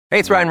Hey,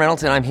 it's Ryan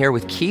Reynolds, and I'm here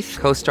with Keith,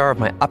 co-star of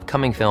my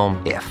upcoming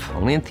film, If,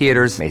 only in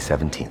theaters May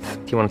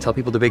 17th. Do you want to tell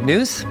people the big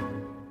news?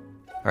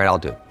 All right, I'll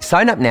do it.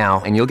 Sign up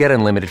now and you'll get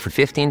unlimited for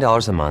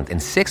 $15 a month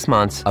and 6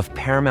 months of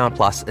Paramount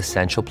Plus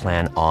Essential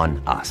Plan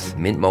on us.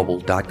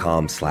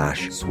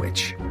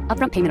 MintMobile.com/switch.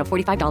 Upfront payment of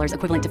 $45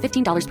 equivalent to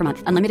 $15 per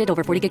month. Unlimited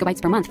over 40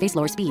 gigabytes per month. Face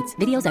lower speeds.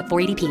 Videos at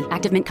 480p.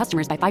 Active Mint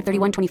customers by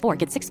 531.24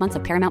 get 6 months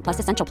of Paramount Plus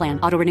Essential Plan.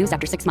 Auto renews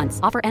after 6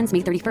 months. Offer ends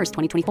May 31st,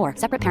 2024.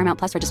 Separate Paramount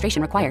Plus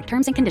registration required.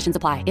 Terms and conditions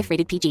apply if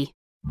rated PG.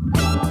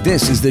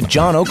 This is the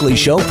John Oakley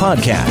Show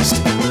podcast.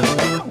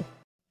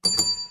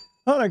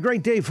 On a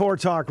great day for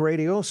Talk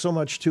Radio. So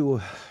much to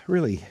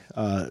really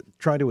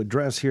try to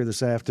address here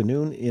this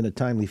afternoon in a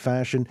timely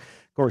fashion.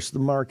 Of course, the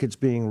market's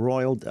being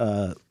roiled.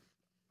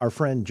 Our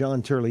friend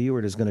John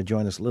Turley-Ewart is going to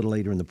join us a little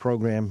later in the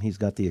program. He's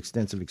got the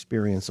extensive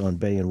experience on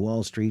Bay and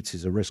Wall Streets.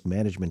 He's a risk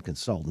management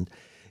consultant,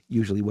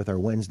 usually with our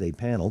Wednesday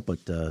panel,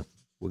 but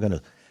we're going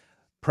to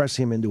press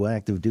him into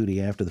active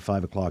duty after the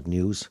 5 o'clock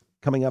news.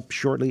 Coming up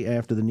shortly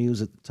after the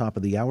news at the top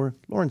of the hour,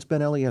 Lawrence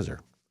Ben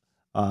Eliezer,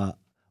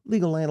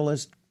 legal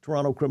analyst,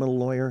 Toronto criminal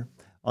lawyer,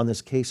 on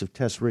this case of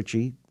Tess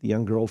Ritchie, the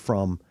young girl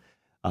from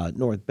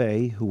North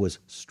Bay who was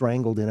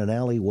strangled in an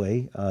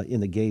alleyway in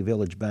the gay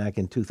village back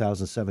in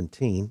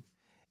 2017,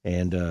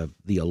 and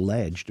the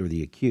alleged or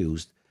the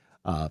accused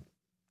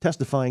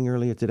testifying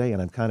earlier today.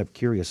 And I'm kind of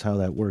curious how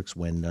that works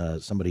when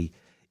somebody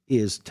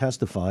is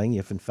testifying,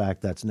 if in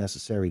fact that's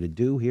necessary to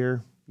do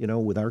here, you know,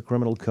 with our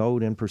criminal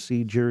code and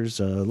procedures.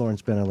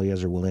 Lawrence Ben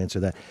Eliezer will answer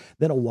that.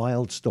 Then a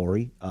wild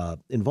story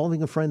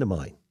involving a friend of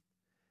mine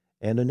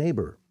and a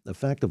neighbor,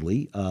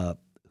 effectively,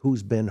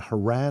 who's been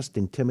harassed,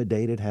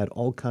 intimidated, had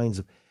all kinds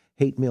of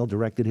hate mail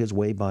directed his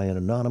way by an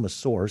anonymous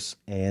source,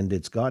 and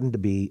it's gotten to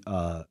be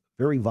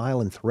very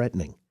violent,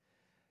 threatening.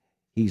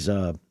 He's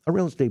a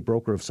real estate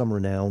broker of some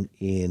renown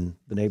in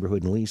the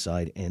neighborhood in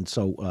Leaside, and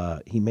so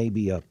he may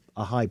be a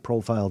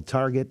high-profile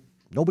target.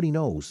 Nobody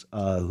knows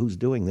who's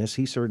doing this.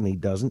 He certainly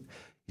doesn't.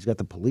 He's got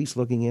the police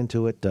looking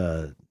into it.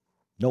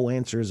 No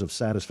answers of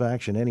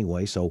satisfaction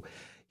anyway, so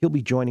he'll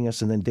be joining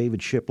us. And then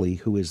David Shipley,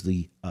 who is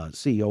the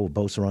CEO of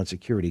Beauceron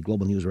Security,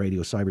 Global News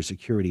Radio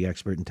cybersecurity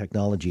expert and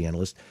technology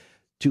analyst,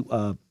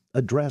 to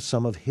address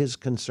some of his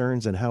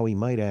concerns and how he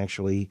might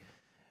actually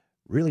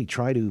really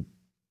try to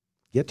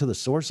get to the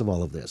source of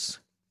all of this.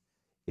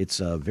 It's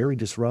very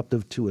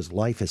disruptive to his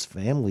life, his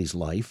family's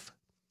life.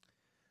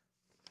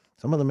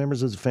 Some of the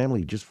members of his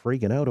family just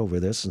freaking out over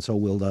this, and so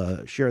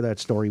we'll share that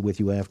story with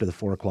you after the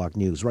 4 o'clock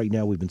news. Right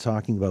now we've been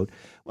talking about,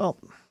 well,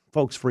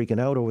 folks freaking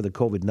out over the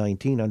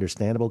COVID-19,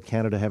 understandable.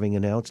 Canada having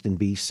announced in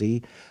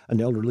BC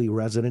an elderly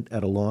resident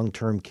at a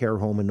long-term care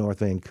home in North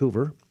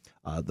Vancouver,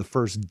 the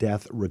first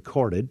death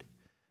recorded,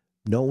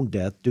 known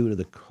death due to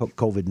the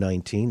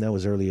COVID-19. That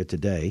was earlier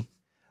today.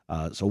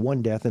 So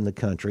one death in the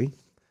country,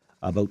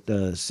 about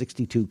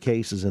 62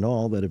 cases in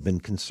all that have been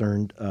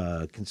considered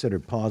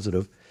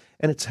positive.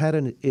 And it's had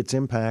its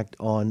impact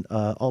on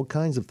all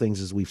kinds of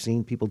things, as we've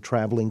seen, people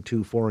traveling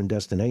to foreign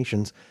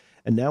destinations.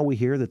 And now we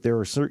hear that there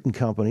are certain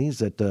companies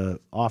that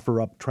offer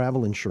up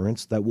travel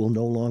insurance that will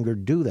no longer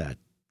do that.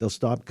 They'll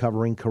stop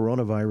covering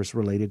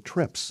coronavirus-related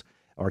trips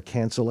or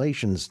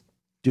cancellations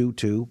due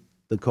to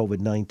the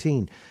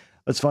COVID-19.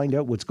 Let's find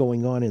out what's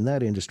going on in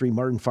that industry.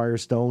 Martin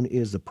Firestone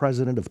is the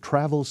president of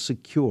Travel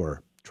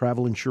Secure,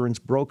 travel insurance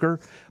broker.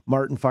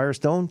 Martin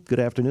Firestone, good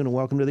afternoon and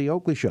welcome to the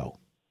Oakley Show.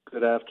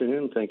 Good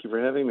afternoon. Thank you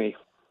for having me.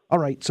 All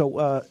right.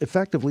 So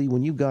effectively,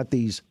 when you've got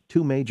these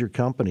two major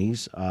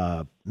companies,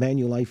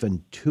 Manulife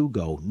and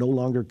Tugo, no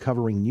longer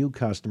covering new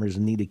customers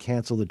and need to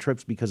cancel the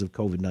trips because of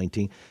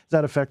COVID-19, is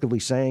that effectively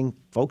saying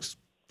folks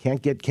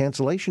can't get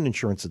cancellation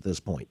insurance at this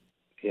point?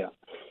 Yeah.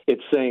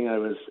 It's saying, I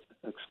was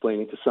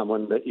explaining to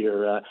someone that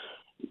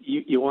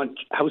you want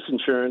house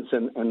insurance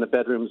and the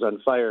bedroom's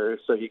on fire,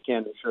 so you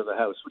can't insure the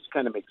house, which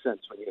kind of makes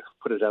sense when you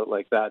put it out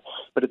like that.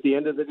 But at the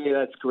end of the day,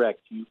 that's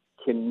correct. You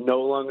can no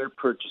longer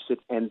purchase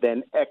it and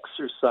then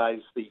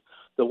exercise the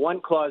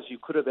one clause you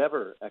could have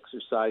ever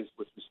exercised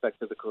with respect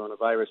to the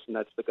coronavirus, and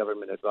that's the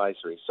government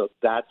advisory. So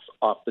that's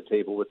off the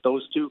table with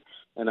those two,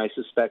 and I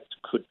suspect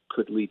could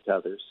lead to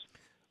others.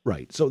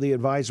 Right. So the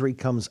advisory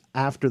comes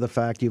after the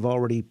fact. You've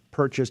already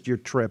purchased your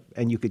trip,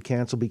 and you could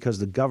cancel because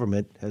the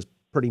government has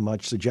pretty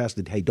much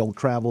suggested, hey, don't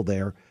travel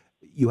there.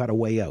 You had a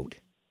way out.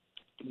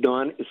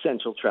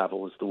 Non-essential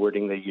travel is the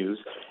wording they use,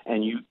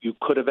 and you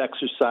could have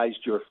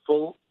exercised your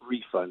full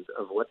refund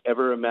of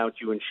whatever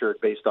amount you insured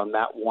based on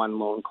that one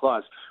loan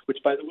clause,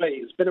 which, by the way,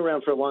 has been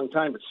around for a long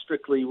time, but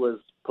strictly was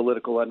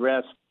political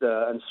unrest,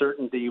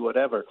 uncertainty,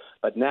 whatever.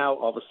 But now,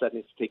 all of a sudden,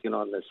 it's taken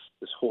on this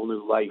whole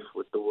new life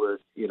with the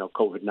word,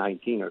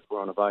 COVID-19 or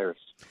coronavirus.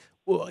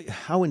 Well,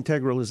 how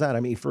integral is that?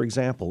 I mean, for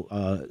example,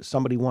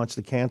 somebody wants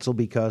to cancel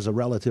because a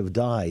relative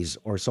dies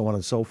or so on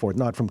and so forth,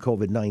 not from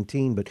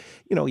COVID-19, but,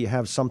 you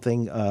have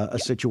something, a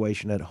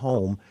situation at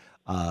home.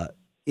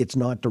 It's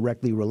not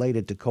directly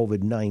related to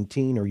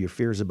COVID-19 or your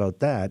fears about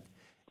that.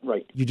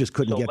 Right. You just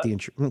couldn't get the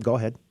insurance. Go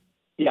ahead.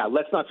 Yeah,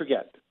 let's not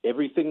forget,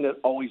 everything that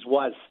always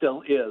was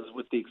still is,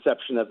 with the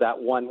exception of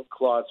that one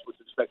clause with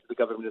respect to the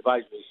government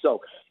advisory. So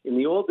in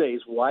the old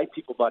days, why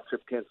people bought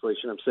trip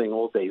cancellation, I'm saying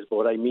old days, but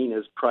what I mean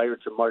is prior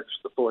to March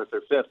the 4th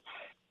or 5th,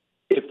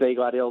 if they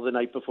got ill the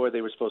night before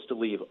they were supposed to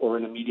leave, or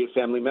an immediate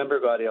family member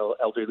got ill,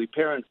 elderly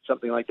parent,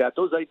 something like that,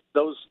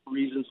 those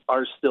reasons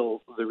are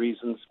still the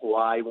reasons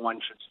why one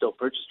should still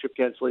purchase trip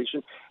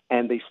cancellation,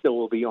 and they still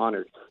will be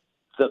honored.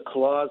 The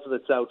clause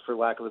that's out, for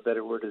lack of a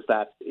better word, is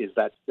that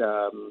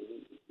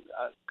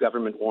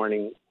government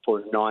warning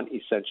for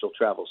non-essential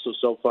travel.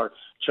 So far,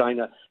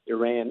 China,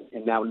 Iran,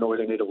 and now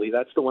Northern Italy.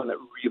 That's the one that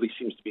really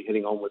seems to be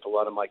hitting home with a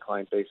lot of my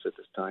client base at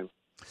this time.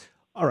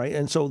 All right,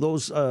 and so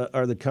those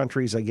are the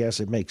countries, I guess,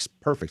 it makes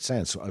perfect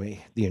sense. I mean,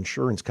 the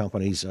insurance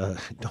companies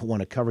don't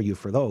want to cover you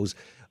for those.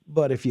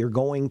 But if you're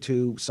going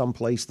to some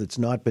place that's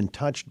not been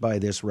touched by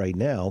this right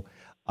now,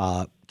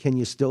 can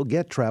you still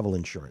get travel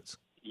insurance?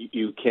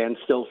 You can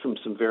still from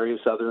some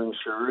various other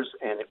insurers,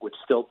 and it would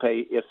still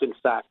pay if, in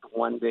fact,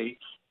 one day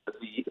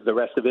the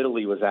rest of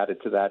Italy was added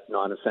to that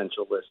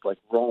non-essential list, like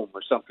Rome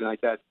or something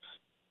like that,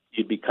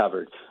 you'd be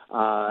covered.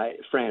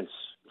 France,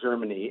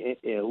 Germany,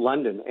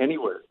 London,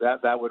 anywhere,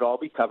 that would all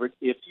be covered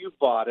if you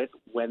bought it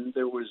when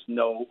there was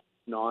no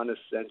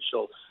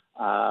non-essential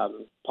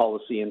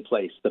policy in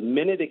place. The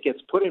minute it gets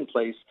put in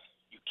place,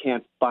 you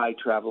can't buy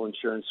travel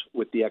insurance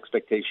with the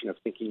expectation of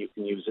thinking you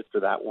can use it for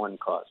that one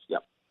cause.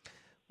 Yep.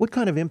 What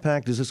kind of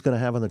impact is this going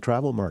to have on the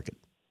travel market?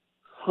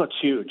 Oh, it's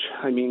huge.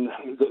 I mean,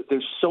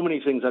 there's so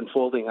many things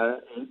unfolding.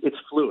 It's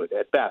fluid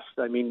at best.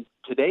 I mean,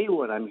 today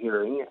what I'm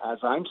hearing, as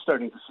I'm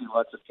starting to see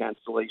lots of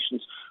cancellations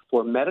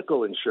for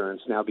medical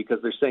insurance now, because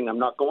they're saying I'm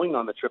not going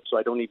on the trip, so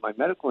I don't need my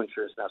medical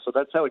insurance now. So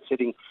that's how it's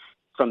hitting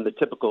from the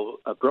typical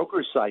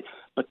broker's side.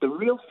 But the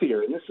real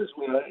fear, and this is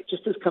what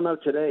just has come out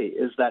today,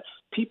 is that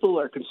people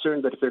are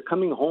concerned that if they're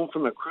coming home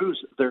from a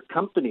cruise, their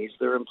companies,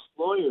 their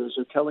employers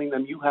are telling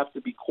them you have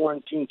to be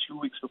quarantined 2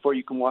 weeks before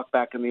you can walk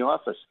back in the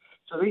office.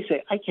 So they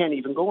say, I can't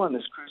even go on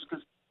this cruise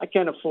because I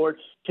can't afford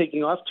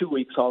taking off 2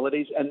 weeks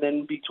holidays and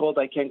then be told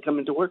I can't come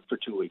into work for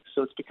 2 weeks.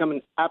 So it's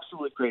becoming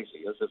absolutely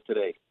crazy as of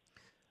today.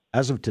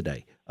 As of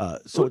today.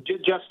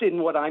 Just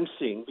in what I'm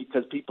seeing,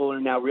 because people are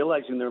now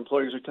realizing their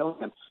employers are telling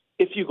them,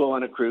 if you go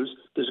on a cruise,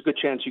 there's a good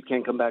chance you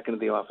can't come back into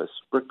the office,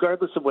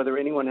 regardless of whether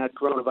anyone had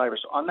coronavirus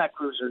on that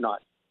cruise or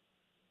not.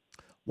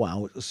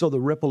 Wow. So the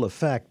ripple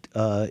effect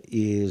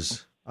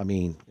is, I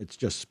mean, it's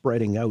just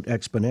spreading out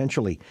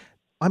exponentially.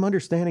 I'm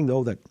understanding,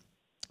 though, that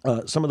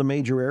some of the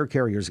major air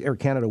carriers, Air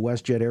Canada,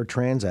 WestJet, Air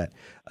Transat,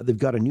 they've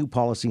got a new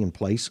policy in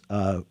place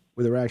where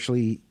they're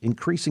actually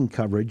increasing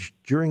coverage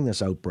during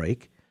this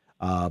outbreak.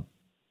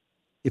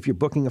 If you're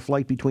booking a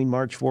flight between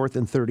March 4th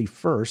and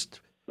 31st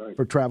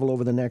for travel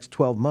over the next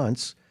 12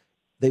 months,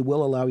 they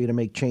will allow you to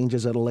make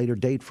changes at a later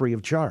date free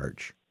of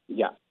charge.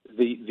 Yeah,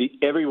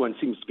 everyone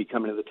seems to be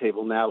coming to the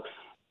table now,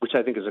 which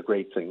I think is a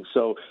great thing.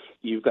 So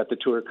you've got the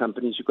tour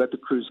companies, you've got the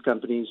cruise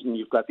companies, and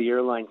you've got the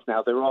airlines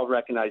now. They're all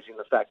recognizing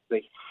the fact that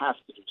they have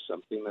to do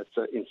something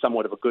that's in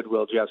somewhat of a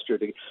goodwill gesture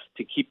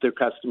to keep their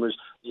customers.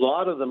 A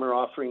lot of them are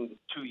offering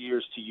 2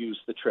 years to use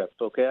the trip.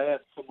 Okay, I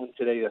had someone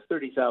today, a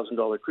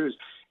 $30,000 cruise,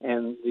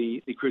 and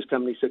the cruise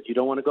company said, you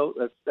don't want to go?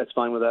 That's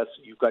fine with us.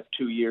 You've got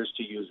 2 years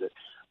to use it.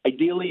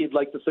 Ideally, you'd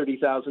like the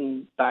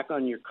 $30,000 back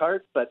on your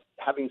cart, but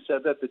having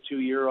said that, the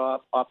 2-year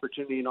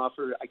opportunity and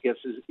offer, I guess,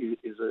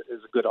 is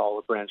a good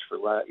olive branch for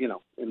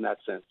in that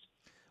sense.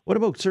 What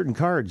about certain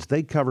cards?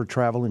 They cover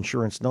travel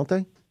insurance, don't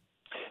they?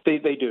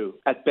 They do.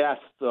 At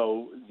best,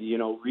 though,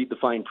 read the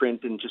fine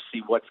print and just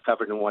see what's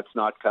covered and what's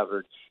not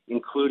covered,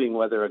 including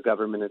whether a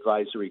government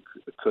advisory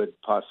could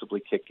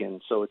possibly kick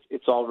in. So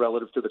it's all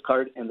relative to the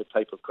card and the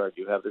type of card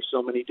you have. There's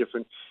so many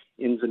different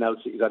ins and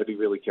outs that you got to be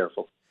really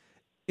careful.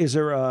 Is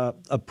there a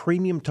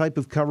premium type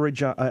of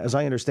coverage, as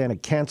I understand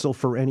it, cancel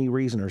for any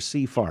reason, or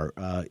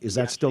CFAR? Is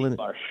that still in it?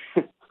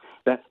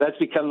 That's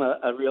become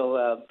a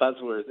real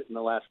buzzword in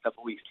the last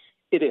couple of weeks.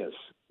 It is,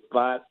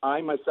 but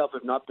I myself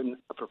have not been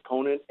a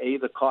proponent.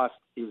 The cost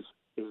is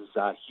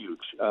huge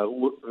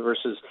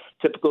versus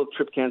typical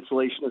trip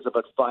cancellation is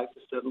about 5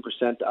 to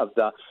 7% of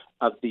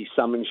the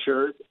sum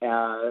insured.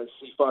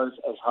 CFAR is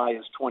as high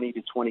as 20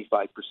 to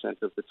 25%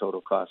 of the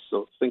total cost.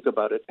 So think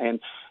about it. And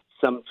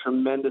some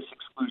tremendous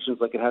exclusions,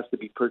 like it has to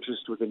be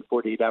purchased within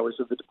 48 hours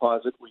of the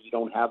deposit, where you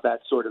don't have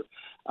that sort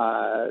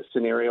of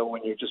scenario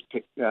when you're just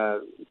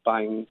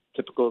buying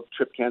typical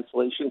trip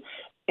cancellation.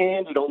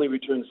 And it only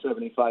returns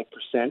 75%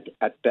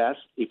 at best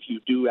if you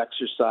do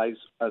exercise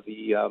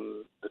the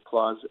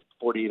clause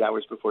 48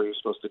 hours before you're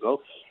supposed to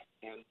go.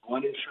 And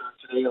one insurer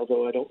today,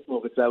 although I don't know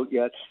if it's out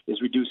yet,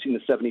 is reducing the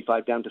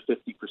 75 down to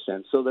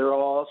 50%. So they're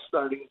all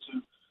starting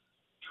to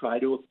try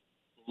to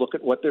look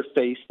at what they're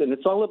faced, and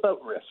it's all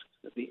about risk.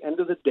 At the end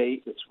of the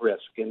day, it's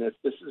risk, and if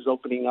this is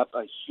opening up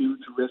a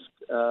huge risk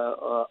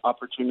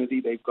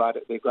opportunity, they've got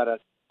to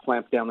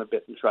clamp down a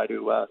bit and try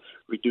to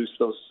reduce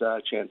those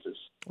chances.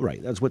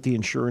 Right. That's what the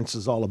insurance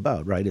is all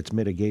about, right? It's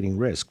mitigating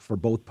risk for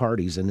both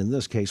parties. And in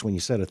this case, when you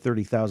set a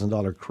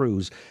 $30,000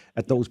 cruise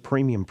at those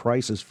premium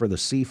prices for the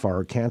CFAR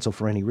or cancel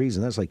for any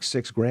reason, that's like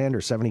 $6,000 or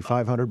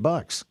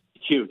 $7,500.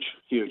 Huge,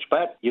 huge.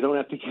 But you don't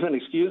have to give an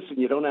excuse, and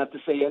you don't have to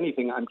say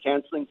anything. I'm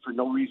canceling for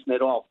no reason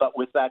at all. But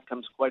with that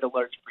comes quite a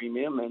large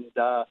premium, and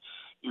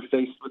you're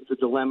faced with the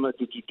dilemma,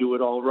 did you do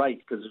it all right?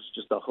 Because there's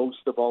just a host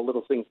of all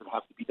little things that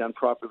have to be done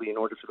properly in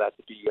order for that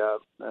to be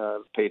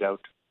paid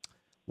out.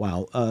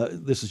 Wow.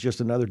 This is just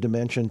another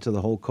dimension to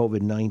the whole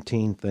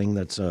COVID-19 thing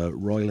that's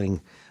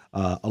roiling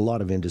a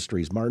lot of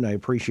industries. Martin, I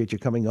appreciate you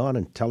coming on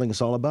and telling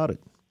us all about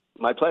it.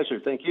 My pleasure.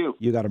 Thank you.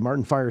 You got a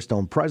Martin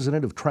Firestone,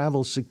 president of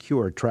Travel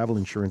Secure, travel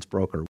insurance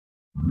broker.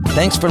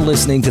 Thanks for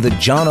listening to the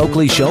John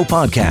Oakley Show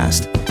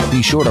podcast.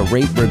 Be sure to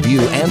rate,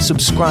 review, and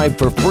subscribe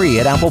for free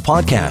at Apple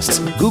Podcasts,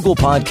 Google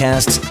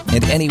Podcasts,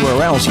 and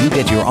anywhere else you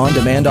get your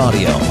on-demand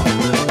audio.